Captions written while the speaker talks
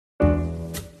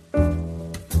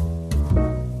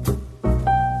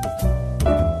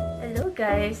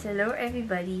guys, hello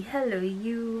everybody, hello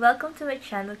you, welcome to my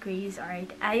channel CreuzArt.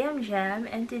 I am Jam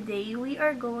and today we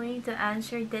are going to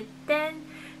answer the 10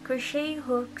 crochet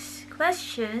hooks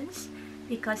questions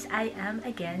because I am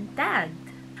again tagged.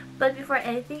 But before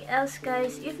anything else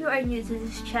guys, if you are new to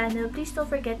this channel, please don't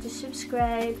forget to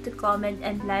subscribe, to comment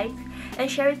and like, and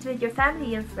share it with your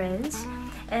family and friends.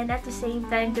 And at the same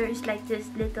time, there is like this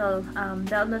little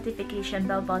bell notification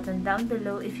bell button down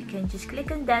below. If you can just click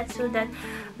on that so that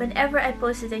whenever I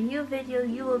posted a new video,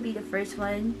 you will be the first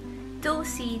one to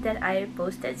see that I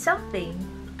posted something.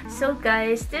 So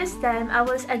guys, this time I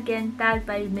was again tagged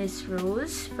by Miss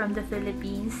Rose from the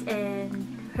Philippines, and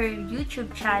her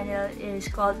YouTube channel is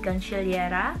called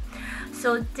Gantsilyera.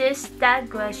 So these tag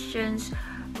questions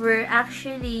were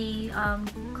actually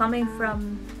coming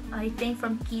from, I think,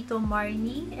 from Keto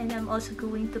Marny, and I'm also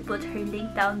going to put her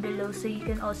link down below so you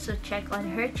can also check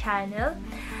on her channel.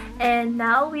 And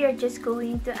now we are just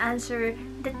going to answer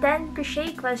the 10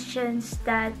 crochet questions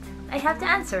that I have to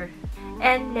answer,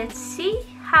 and let's see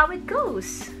how it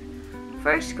goes.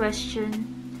 First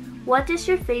question: what is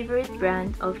your favorite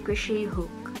brand of crochet hook?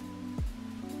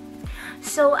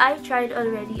 So I tried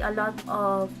already a lot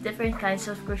of different kinds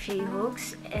of crochet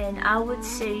hooks, and I would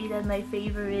say that my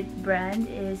favorite brand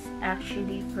is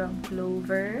actually from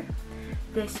Clover,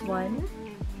 this one.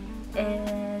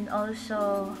 And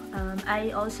also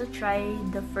I also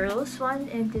tried the Furls one,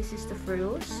 and this is the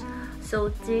Furls. So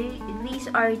these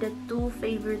are the two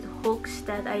favorite hooks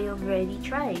that I already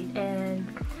tried, and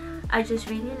I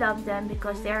just really love them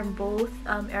because they are both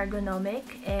ergonomic,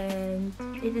 and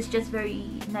it is just very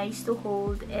nice to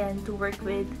hold and to work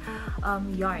with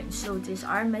yarn. So these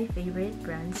are my favorite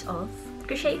brands of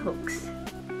crochet hooks.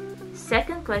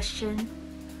 Second question: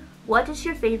 what is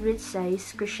your favorite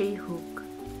size crochet hook?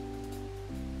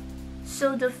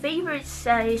 So the favorite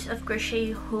size of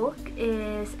crochet hook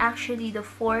is actually the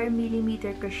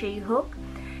 4mm crochet hook.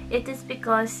 It is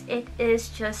because it is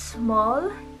just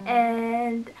small,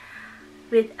 and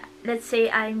with, let's say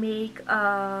I make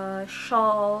a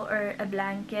shawl or a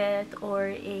blanket or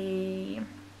a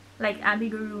like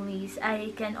amigurumis,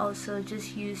 I can also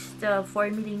just use the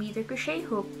 4mm crochet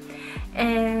hook.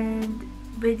 And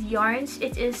with yarns,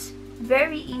 it is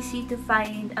very easy to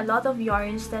find a lot of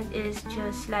yarns that is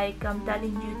just like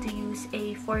telling you to use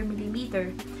a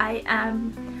 4mm. I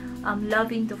am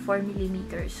loving the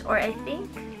 4mm, or I think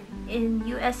in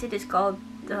US it is called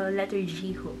the letter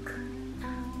G hook.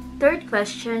 Third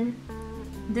question: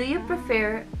 do you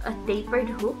prefer a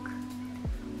tapered hook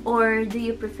or do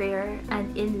you prefer an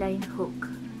inline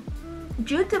hook?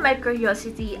 Due to my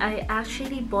curiosity, I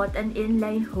actually bought an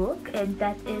inline hook, and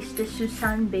that is the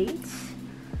Suzanne Bates.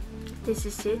 This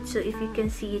is it. So if you can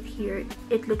see it here,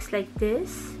 it looks like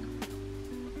this.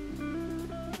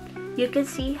 You can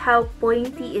see how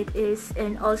pointy it is,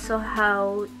 and also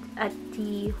how at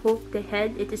the hook, the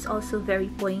head, it is also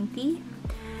very pointy.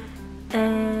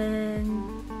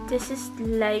 And this is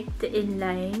like the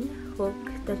inline hook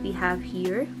that we have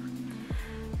here,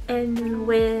 and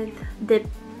with the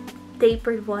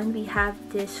tapered one we have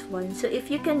this one. So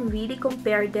if you can really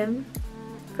compare them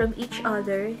from each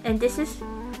other, and this is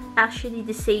actually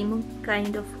the same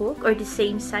kind of hook or the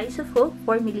same size of hook,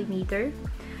 4mm.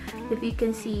 If you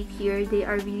can see it here, they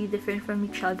are really different from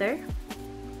each other.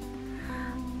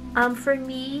 For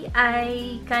me,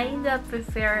 I kind of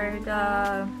prefer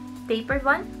the tapered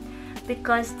one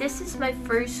because this is my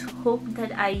first hook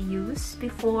that I used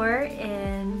before,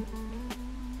 and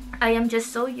I am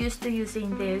just so used to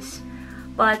using this.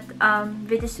 But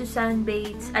with the Suzanne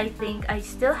Bates, I think I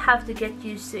still have to get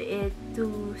used to it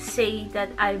to say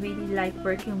that I really like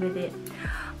working with it.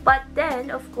 But then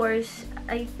of course,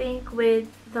 I think with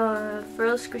the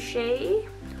Furls crochet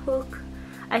hook,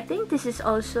 I think this is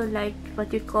also like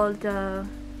what you call the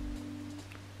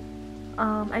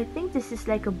I think this is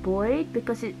like a void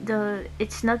because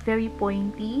it's not very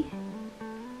pointy,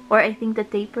 or I think the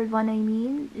tapered one, I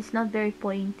mean, is not very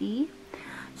pointy.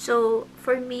 So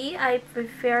for me, I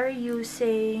prefer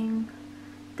using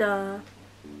the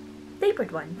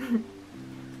tapered one.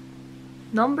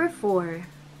 Number 4: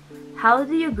 how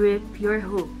do you grip your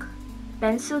hook?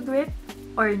 Pencil grip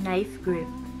or knife grip?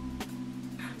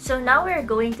 So now we're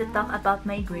going to talk about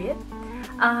my grip.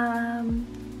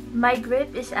 My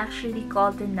grip is actually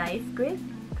called the knife grip.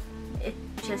 It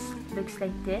just looks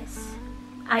like this.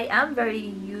 I am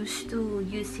very used to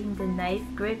using the knife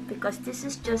grip because this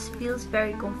is just feels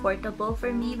very comfortable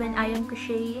for me when I am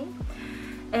crocheting.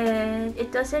 And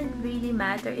it doesn't really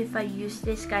matter if I use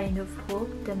this kind of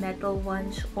hook, the metal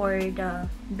ones or the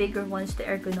bigger ones, the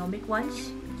ergonomic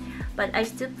ones. But I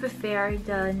still prefer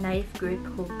the knife grip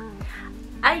hook.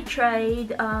 I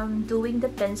tried doing the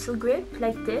pencil grip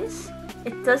like this.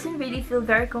 It doesn't really feel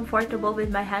very comfortable with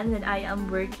my hand when I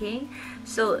am working.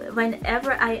 So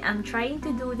whenever I am trying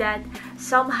to do that,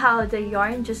 somehow the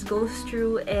yarn just goes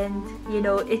through and, you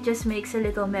know, it just makes a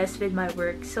little mess with my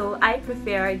work. So I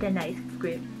prefer the knife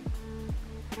grip.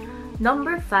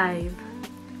 Number 5.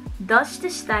 Does the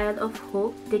style of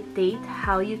hook dictate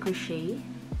how you crochet?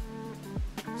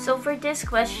 So for this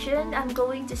question, I'm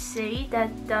going to say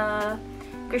that the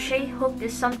crochet hook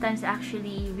is sometimes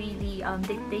actually really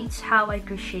dictates how I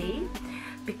crochet,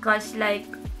 because like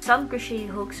some crochet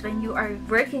hooks, when you are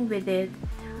working with it,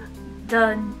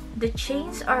 the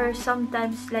chains are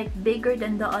sometimes like bigger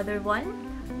than the other one,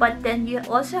 but then you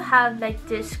also have like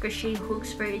this crochet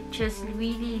hooks where it just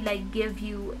really like give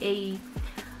you a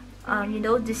you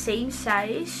know, the same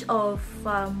size of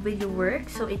with your work,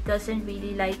 so it doesn't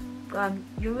really like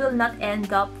you will not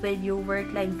end up with your work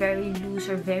like very loose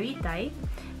or very tight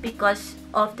because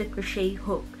of the crochet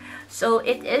hook. So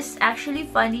it is actually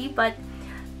funny, but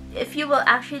if you will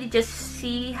actually just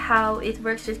see how it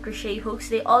works with crochet hooks,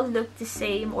 they all look the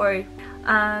same, or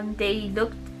they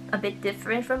look a bit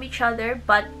different from each other,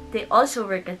 but they also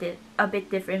work a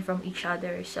bit different from each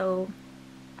other. So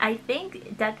I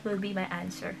think that will be my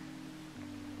answer.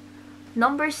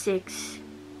 Number 6.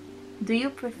 Do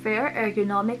you prefer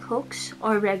ergonomic hooks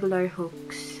or regular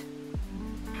hooks?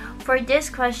 For this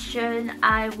question,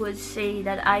 I would say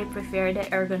that I prefer the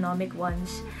ergonomic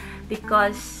ones,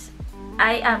 because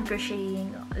I am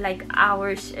crocheting like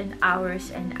hours and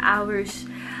hours and hours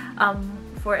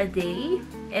for a day,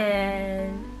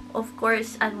 and of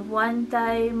course at one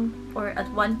time or at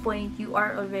one point you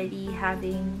are already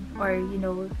having, or you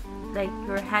know, like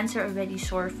your hands are already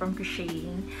sore from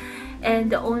crocheting,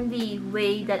 and the only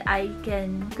way that I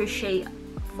can crochet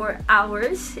for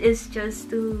hours is just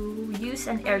to use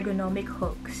an ergonomic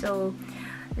hook. So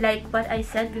like what I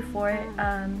said before,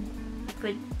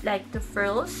 with like the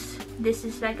frills, this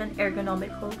is like an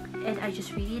ergonomic hook, and I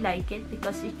just really like it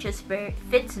because it just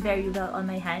fits very well on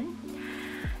my hand.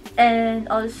 And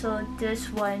also this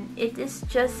one, it is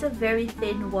just a very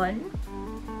thin one,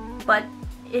 but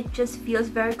it just feels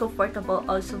very comfortable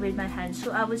also with my hands.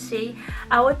 So I would say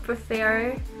I would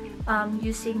prefer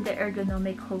using the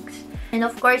ergonomic hooks. And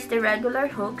of course the regular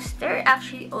hooks, they're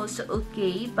actually also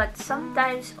okay, but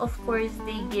sometimes of course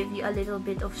they give you a little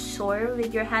bit of sore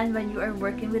with your hand when you are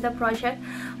working with a project,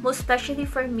 most especially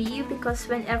for me, because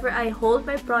whenever I hold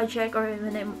my project or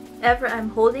whenever I'm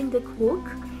holding the hook,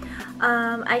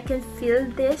 I can feel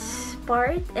this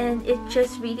part, and it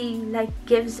just really like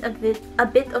gives a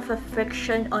bit of a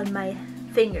friction on my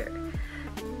finger,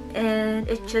 and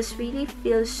it just really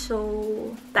feels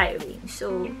so tiring.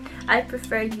 So I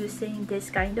prefer using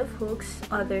this kind of hooks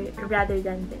rather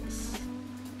than this.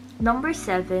 Number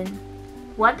 7.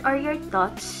 What are your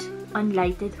thoughts on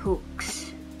lighted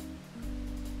hooks?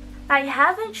 I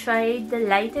haven't tried the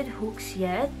lighted hooks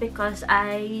yet because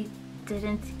I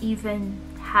didn't even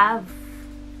have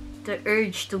the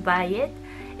urge to buy it.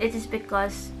 It is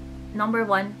because number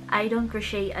 1, I don't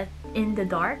crochet in the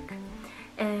dark,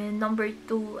 and number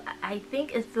 2, I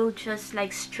think it will just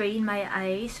like strain my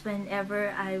eyes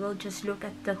whenever I will just look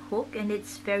at the hook and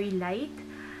it's very light.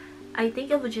 I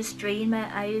think it will just strain my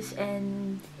eyes,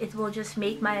 and it will just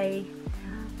make my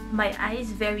eyes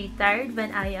very tired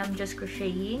when I am just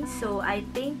crocheting. So I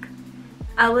think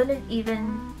I wouldn't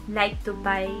even like to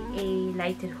buy a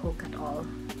lighted hook at all.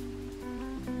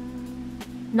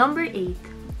 Number 8.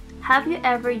 Have you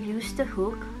ever used a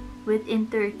hook with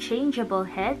interchangeable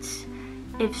heads?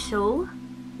 If so,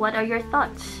 what are your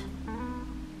thoughts?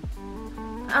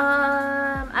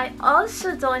 I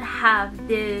also don't have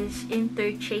this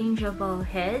interchangeable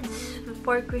heads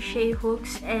for crochet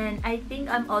hooks, and I think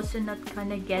I'm also not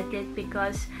gonna get it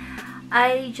because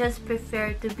I just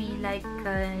prefer to be like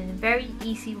a very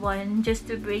easy one, just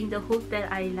to bring the hook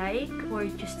that I like or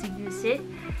just to use it,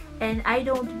 and I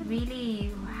don't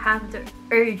really have the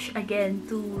urge again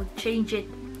to change it,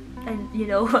 and you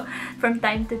know, from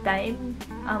time to time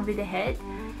with the head.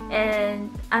 And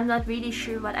I'm not really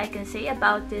sure what I can say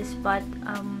about this, but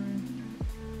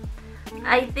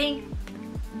I think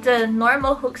the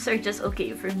normal hooks are just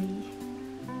okay for me.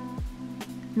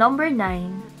 Number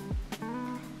 9.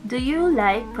 Do you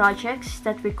like projects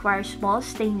that require small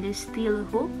stainless steel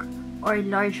hook or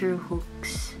larger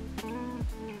hooks?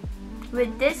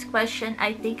 With this question,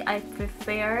 I think I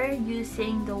prefer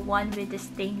using the one with the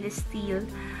stainless steel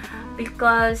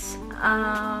because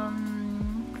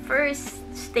first,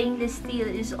 stainless steel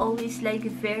is always like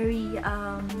very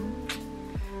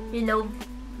you know,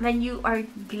 when you are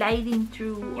gliding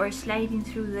through or sliding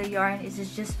through the yarn, it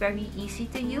is just very easy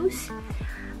to use.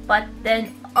 But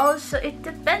then also it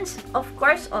depends, of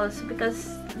course, also because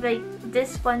like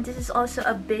this is also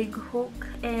a big hook,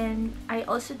 and I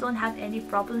also don't have any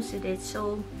problems with it.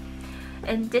 So,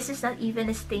 and this is not even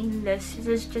a stainless, this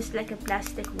is just like a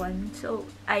plastic one. So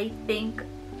I think,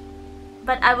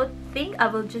 but I would think I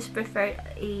will just prefer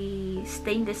a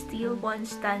stainless steel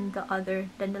ones than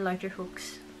the larger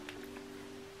hooks.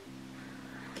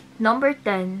 Number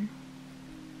 10.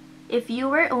 If you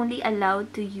were only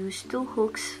allowed to use 2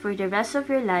 hooks for the rest of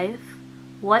your life,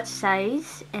 what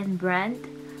size and brand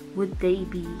would they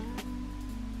be?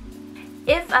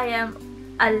 If I am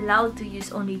allowed to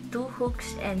use only 2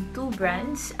 hooks and 2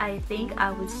 brands, I think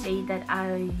I would say that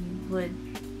I would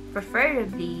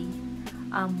preferably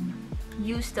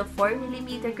use the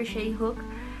 4mm crochet hook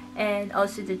and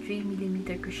also the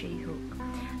 3mm crochet hook,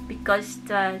 because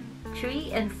the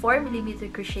 3 and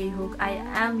 4mm crochet hook, I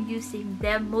am using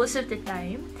them most of the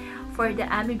time for the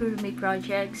amigurumi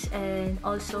projects and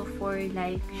also for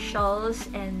like shawls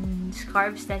and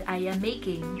scarves that I am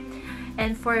making.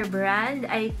 And for brand,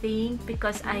 I think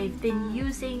because I've been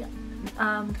using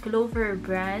Clover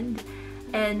brand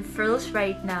and frills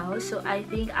right now, so I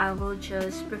think I will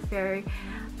just prefer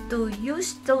to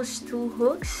use those 2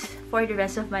 hooks for the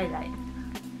rest of my life.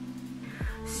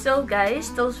 So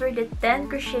guys, those were the 10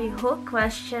 crochet hook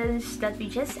questions that we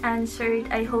just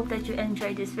answered. I hope that you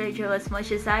enjoyed this video as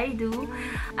much as I do.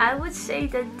 I would say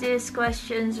that these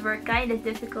questions were kind of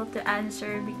difficult to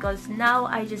answer because now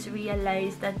I just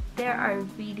realized that there are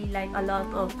really like a lot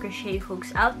of crochet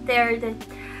hooks out there that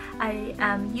I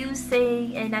am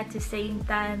using, and at the same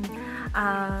time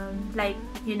like,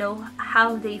 you know,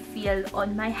 how they feel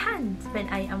on my hand when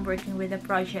I am working with a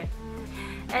project.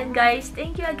 And guys,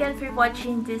 thank you again for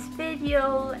watching this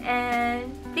video,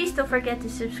 and please don't forget to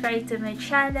subscribe to my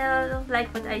channel.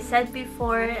 Like what I said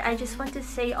before, I just want to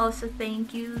say also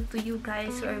thank you to you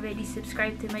guys who already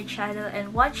subscribed to my channel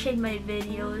and watching my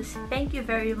videos. Thank you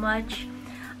very much.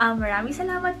 Maraming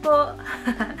salamat po.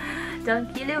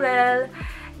 Don't kill you well.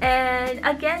 And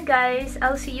again guys,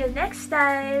 I'll see you next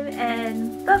time,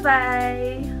 and bye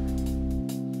bye.